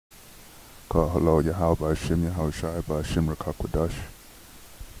𝐓𝐡𝐞 𝐖𝐢𝐜𝐤𝐞𝐝.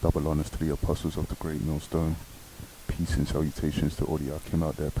 Double honors to the apostles of the great millstone. Peace and salutations to all the 𝐓𝐡𝐞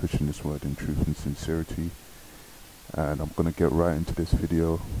out there pushing this word in truth and sincerity. And I'm going to get right into this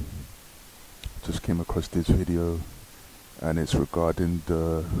video. Just came across this video and it's regarding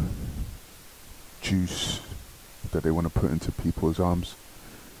the juice that they want to put into people's arms.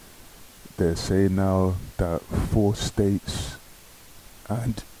 They're saying now that 4 states,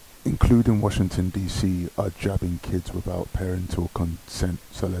 and including Washington DC, are jabbing kids without parental consent.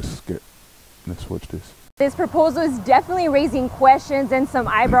 So let's watch this. This proposal is definitely raising questions and some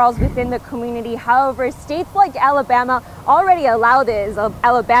eyebrows within the community. However, states like Alabama already allow this.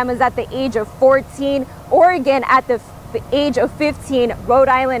 Alabama is at the age of 14, Oregon at the age of 15, Rhode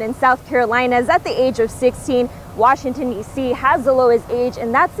Island and South Carolina is at the age of 16, Washington DC has the lowest age,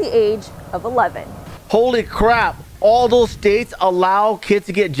 and that's the age of 11. Holy crap, all those states allow kids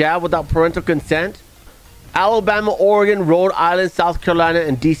to get jabbed without parental consent? Alabama, Oregon, Rhode Island, South Carolina,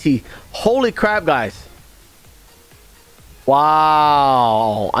 and DC. Holy crap, guys.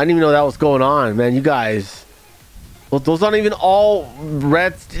 Wow, I didn't even know that was going on, man. You guys, well, those aren't even all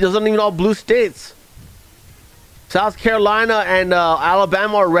red, those aren't even all blue states. South Carolina and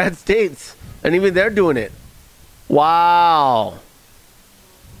Alabama are red states, and even they're doing it. Wow.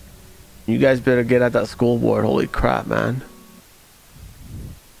 You guys better get at that school board. Holy crap, man.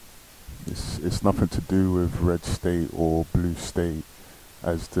 It's nothing to do with red state or blue state,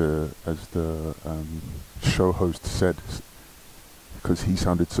 as the show host said, because he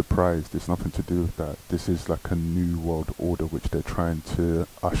sounded surprised. It's nothing to do with that. This is like a new world order which they're trying to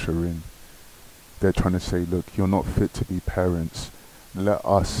usher in. They're trying to say, look, you're not fit to be parents. Let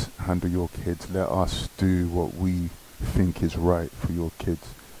us handle your kids. Let us do what we think is right for your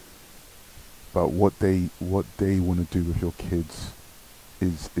kids. But what they want to do with your kids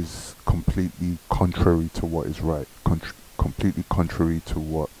is completely contrary to what is right. Completely contrary to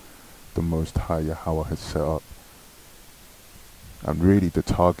what the Most High Yahweh has set up. And really the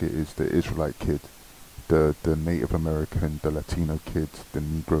target is the Israelite kid, the Native American, the Latino kid, the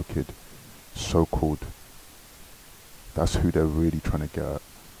Negro kid, so-called. That's who they're really trying to get at.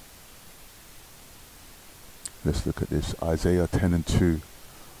 Let's look at this. Isaiah 10 and 2.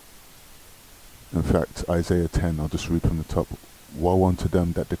 In fact, Isaiah 10, I'll just read from the top. Woe unto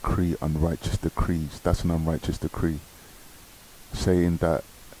them that decree unrighteous decrees. That's an unrighteous decree. Saying that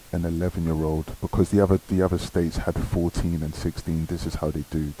an 11-year-old, because the other states had 14 and 16, this is how they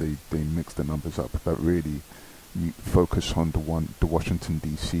do. They mix the numbers up. But really, you focus on the Washington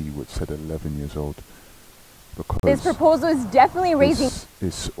DC, which said 11 years old. Because this proposal is definitely raising.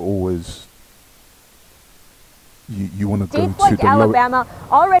 It's always you want to states go like to the Alabama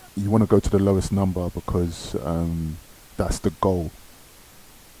already. You want to go to the lowest number because that's the goal.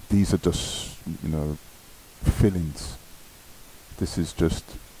 These are just fillings. This is just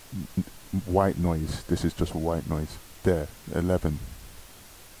white noise. This is just white noise. There, 11.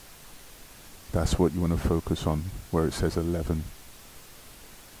 That's what you want to focus on, where it says 11.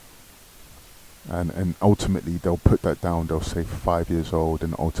 And ultimately they'll put that down. They'll say 5 years old,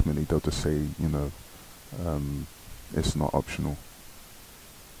 and ultimately they'll just say, it's not optional.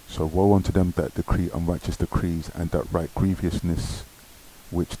 So woe unto them that decree unrighteous decrees, and that write grievousness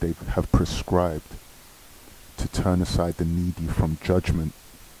which they have prescribed, to turn aside the needy from judgment,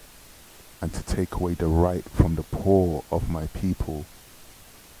 and to take away the right from the poor of my people,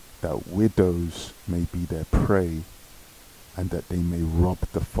 that widows may be their prey, and that they may rob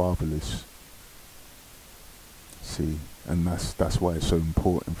the fatherless. See, and that's why it's so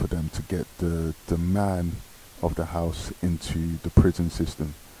important for them to get the man of the house into the prison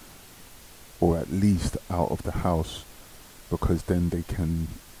system, or at least out of the house, because then they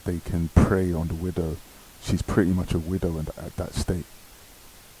can prey on the widow. She's pretty much a widow at that state.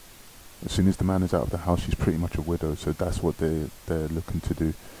 As soon as the man is out of the house, she's pretty much a widow. So that's what they're looking to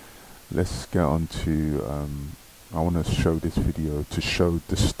do. Let's get on to I want to show this video to show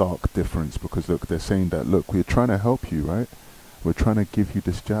the stark difference, because look, they're saying that, look, we're trying to help you, right? We're trying to give you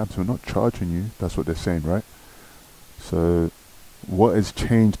this jab, so we're not charging you. That's what they're saying, right? So what has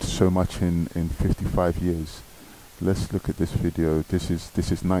changed so much in 55 years? Let's look at this video. This is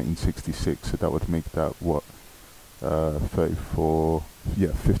 1966, so that would make that what, 34,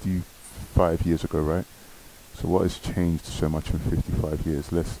 yeah, 55 years ago, right? So what has changed so much in 55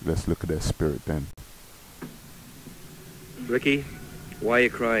 years? Let's look at their spirit then. Ricky, why are you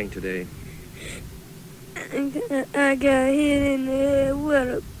crying today? I got hit in the head with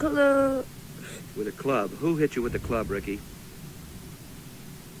a club. With a club? Who hit you with the club, Ricky?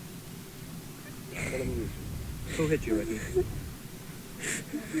 Who hit you, Ricky?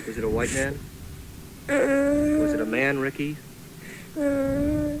 Was it a white man? Was it a man, Ricky?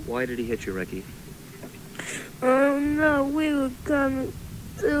 Why did he hit you, Ricky? No, we were coming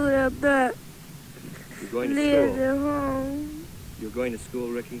through the back. You're going to Lived school. at home. You're going to school,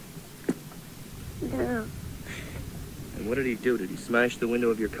 Ricky? Yeah. And what did he do? Did he smash the window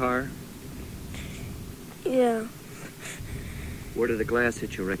of your car? Yeah. Where did the glass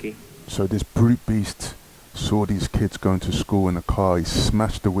hit you, Ricky? So this brute beast saw these kids going to school in a car. He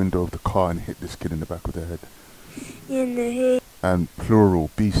smashed the window of the car and hit this kid in the back of the head. In the head. And plural,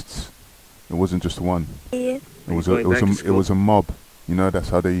 beasts. It wasn't just one. Yeah. It was a mob. You know, that's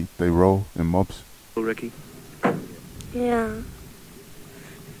how they roll in mobs. Ricky? Yeah.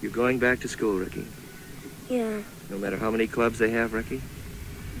 You're going back to school, Ricky? Yeah. No matter how many clubs they have, Ricky?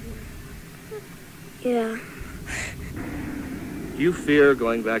 Yeah. Do you fear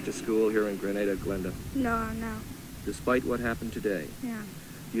going back to school here in Grenada, Glenda? No. Despite what happened today? Yeah.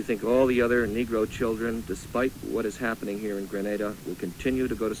 Do you think all the other Negro children, despite what is happening here in Grenada, will continue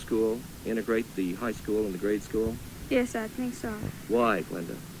to go to school, integrate the high school and the grade school? Yes, I think so. Why,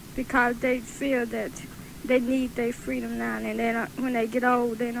 Glenda? Because they feel that they need their freedom now, and they don't, when they get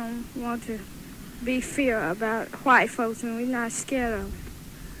old, they don't want to be fear about white folks, and we're not scared of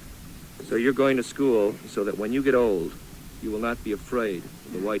them. So you're going to school so that when you get old, you will not be afraid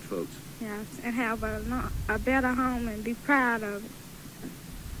of the white folks. Yeah, and have a better home and be proud of it.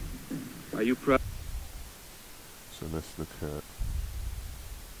 Are you proud? So let's look at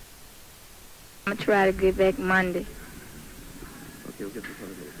I'm gonna try to get back Monday. Okay, we'll get the phone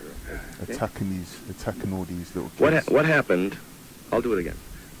over. attacking all these little kids. What happened? I'll do it again.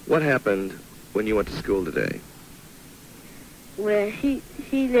 What happened when you went to school today? Well, he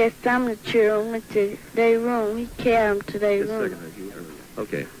let some of the children went to their room. He carried them to their Just a room. second, Ricky.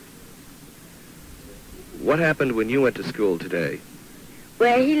 Okay. What happened when you went to school today?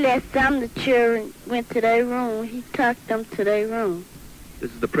 Well, he let some of the children went to their room. He took them to their room.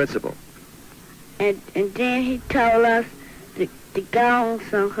 This is the principal. And then he told us to go on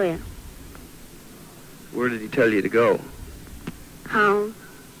somewhere. Where did he tell you to go? Home.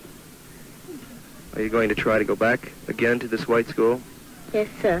 Are you going to try to go back again to this white school? Yes,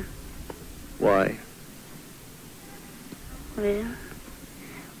 sir. Why?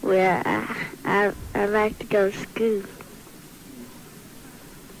 Well, I like to go to school.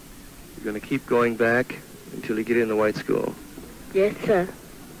 You're going to keep going back until you get in the white school. Yes, sir.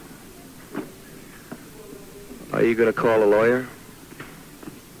 Are you going to call a lawyer?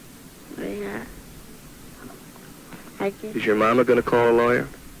 Well, I guess. Is your mama going to call a lawyer?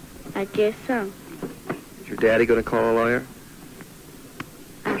 I guess so. Is your daddy going to call a lawyer?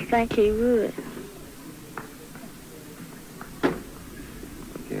 I think he would.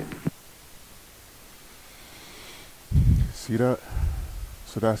 Okay. See that?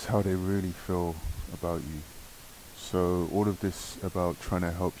 So that's how they really feel about you. So all of this about trying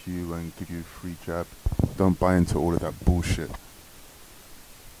to help you and give you a free jab, don't buy into all of that bullshit.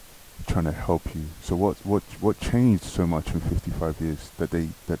 Trying to help you. So what changed so much in 55 years that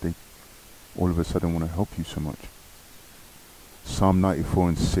they all of a sudden want to help you so much? Psalm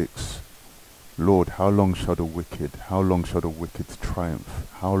 94:6. Lord, how long shall the wicked triumph?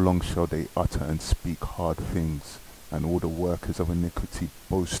 How long shall they utter and speak hard things? And all the workers of iniquity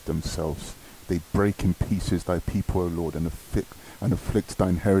boast themselves. They break in pieces thy people, O Lord, and afflict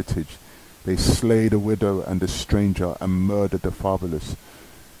thine heritage. They slay the widow and the stranger and murder the fatherless.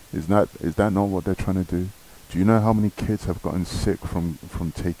 Is that not what they're trying to do? Do you know how many kids have gotten sick from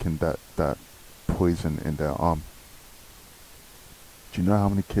taking that poison in their arm? Do you know how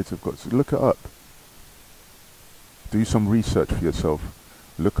many kids have got sick? Look it up. Do some research for yourself.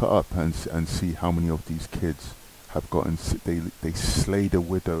 Look it up and see how many of these kids have gotten sick. They slay the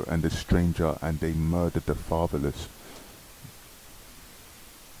widow and the stranger and they murder the fatherless.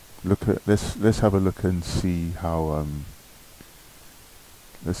 Let's have a look and see how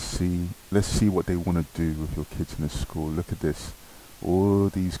let's see what they want to do with your kids in the school. Look at this. All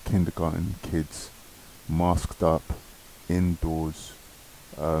these kindergarten kids masked up indoors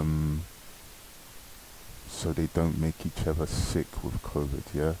so they don't make each other sick with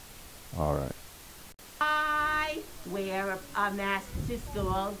COVID, yeah? Alright. I wear a mask to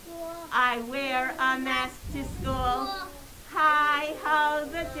school. I wear a mask to school. Hi ho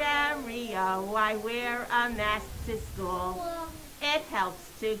the Dario. I wear a mask to school. It helps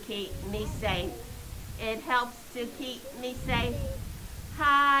to keep me safe. It helps to keep me safe.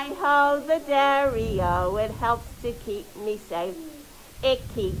 Hi ho the Dario. It helps to keep me safe. It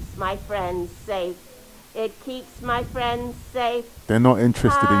keeps my friends safe. It keeps my friends safe. They're not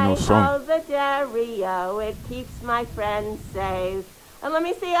interested in your song. Hi ho the Dario. It keeps my friends safe. And let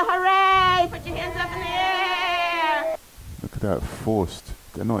me see a hooray. Put your hands up in the air. Look at that, forced.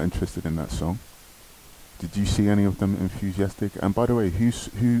 They're not interested in that song. Did you see any of them enthusiastic? And by the way,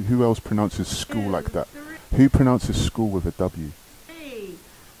 who else pronounces school like that? Who pronounces school with a W?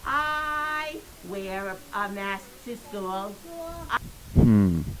 I wear a mask to school.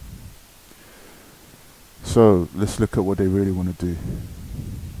 So let's look at what they really want to do.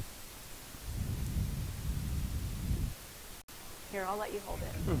 Here, I'll let you hold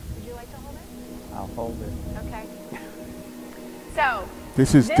it. Would you like to hold it? I'll hold it. Okay. So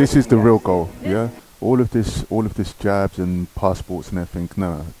This is the real goal, yeah? All of this jabs and passports and everything,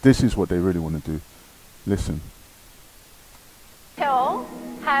 no. This is what they really want to do. Listen. Pill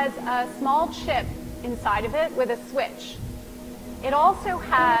has a small chip inside of it with a switch. It also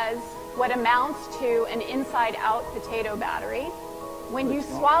has what amounts to an inside-out potato battery. When you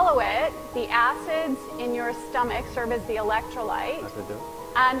swallow it, the acids in your stomach serve as the electrolyte,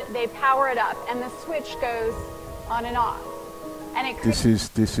 and they power it up, and the switch goes on and off. And it This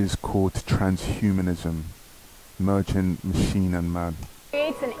is called transhumanism, merging machine and man.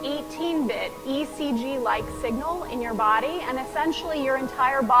 creates an 18-bit ECG-like signal in your body, and essentially your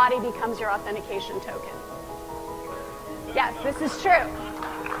entire body becomes your authentication token. Yes, this is true.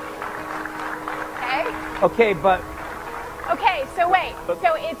 Okay? Okay, but... Okay, so wait.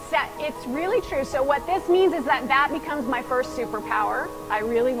 So it's really true. So what this means is that becomes my first superpower. I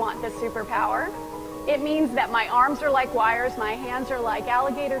really want this superpower. It means that my arms are like wires, my hands are like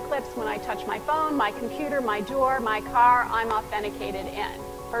alligator clips. When I touch my phone, my computer, my door, my car, I'm authenticated in.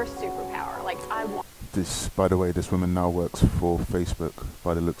 First superpower, like I want. This, by the way, this woman now works for Facebook,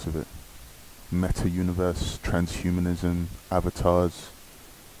 by the looks of it. Meta universe, transhumanism, avatars.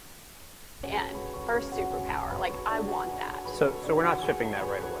 In. First superpower, like I want that. So we're not shipping that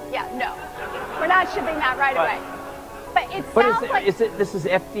right away. Yeah, no. We're not shipping that right away. But it But sounds like... this is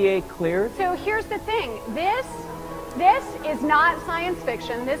FDA cleared? So here's the thing. This is not science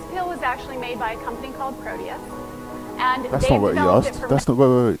fiction. This pill was actually made by a company called Proteus. And That's not what he asked. That's not...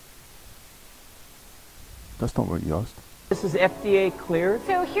 Wait. That's not what he asked. This is FDA cleared?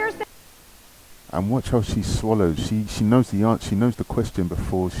 So here's the... And watch how she swallows. She knows the answer. She knows the question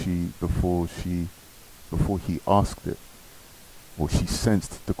before he asked it. Or she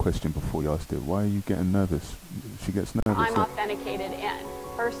sensed the question before he asked it. Why are you getting nervous? She gets nervous. I'm authenticated in.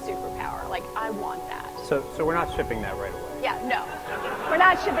 First superpower. Like, I want that. So we're not shipping that right away. Yeah, no. We're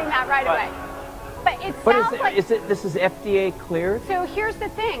not shipping that right away. But it sounds like... this is FDA cleared? So here's the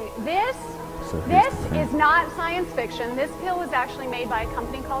thing. This is not science fiction. This pill was actually made by a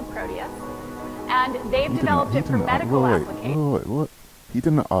company called Proteus. And they've developed it for medical applications. Wait, what? He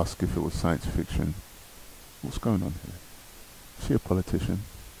didn't ask if it was science fiction. What's going on here? Is she a politician?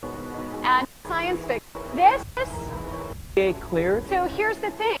 And science fiction. This FDA cleared? So here's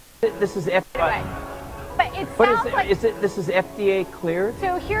the thing. This is FDA. But it sounds like... this is FDA cleared?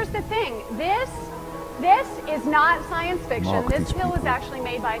 So here's the thing. This is not science fiction. This pill was actually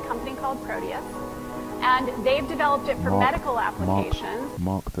made by a company called Proteus. And they've developed it for medical applications.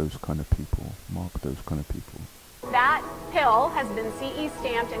 Mark those kind of people. Mark those kind of people. That pill has been CE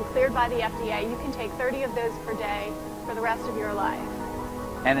stamped and cleared by the FDA. You can take 30 of those per day for the rest of your life.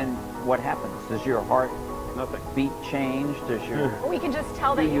 And then what happens? Does your heart beat change? Does your... We can just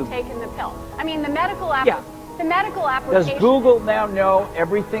tell that you've taken the pill. I mean, the medical the medical Does application... Google now know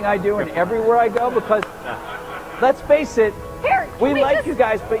everything I do and everywhere I go? Because, let's face it, we like you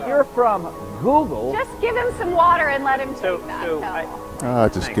guys, but you're from Google. Just give him some water and let him take that pill.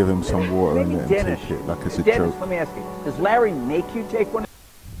 Just give him some water and let him take it like it's a joke. Let me ask you, does Larry make you take one?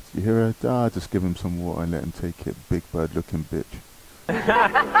 You hear her? Just give him some water and let him take it. Big bird looking bitch.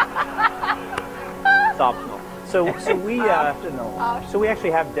 It's optional. So we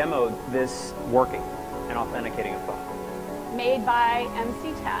actually have demoed this working and authenticating a phone. Made by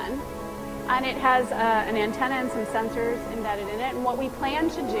MC10, and it has an antenna and some sensors embedded in it. And what we plan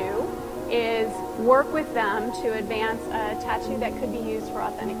to do is work with them to advance a tattoo that could be used for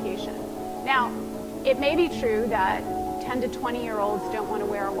authentication. Now, it may be true that 10 to 20-year-olds don't want to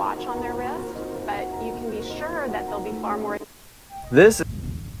wear a watch on their wrist, but you can be sure that they'll be far more... This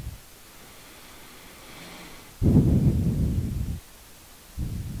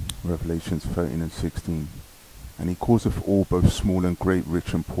Revelations 13 and 16. And he causeth all, both small and great,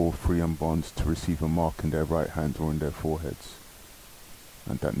 rich and poor, free and bonds, to receive a mark in their right hands or in their foreheads.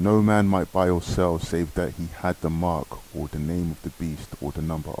 And that no man might buy or sell, save that he had the mark, or the name of the beast, or the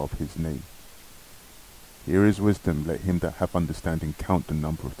number of his name. Here is wisdom. Let him that have understanding count the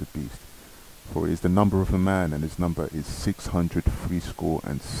number of the beast. For it is the number of a man, and his number is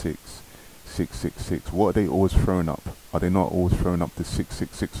 666. What are they always throwing up? Are they not always throwing up the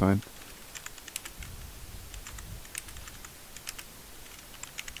 666 sign?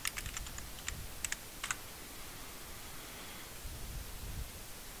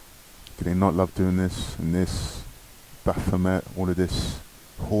 Do they not love doing this and this? Baphomet, all of this.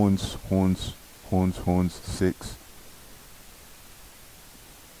 Horns, horns, horns, horns, 6.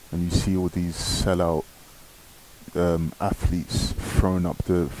 And you see all these sellout athletes throwing up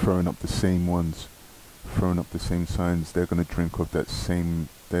the same ones, throwing up the same signs. They're gonna drink of that same.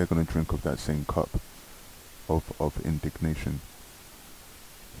 They're gonna drink of that same cup of indignation.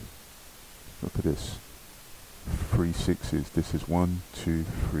 Look at this. 3 6s. This is 1, 2,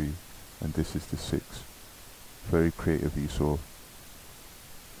 3, and this is the 6. Very creative, 𝐸𝐸𝐶.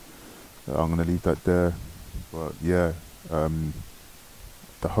 I'm gonna leave that there. But yeah,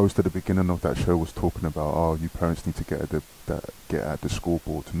 the host at the beginning of that show was talking about, oh, you parents need to get at the school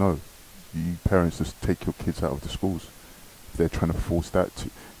board. No, you parents just take your kids out of the schools. They're trying to force that to,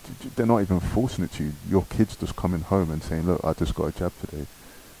 they're not even forcing it to you. Your kids just coming home and saying, look, I just got a jab today.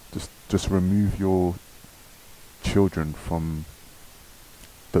 Just remove your children from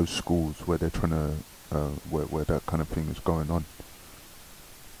those schools where they're trying to where that kind of thing is going on.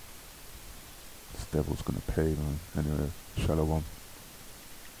 This devil's gonna pay, man. Anyway, shalom.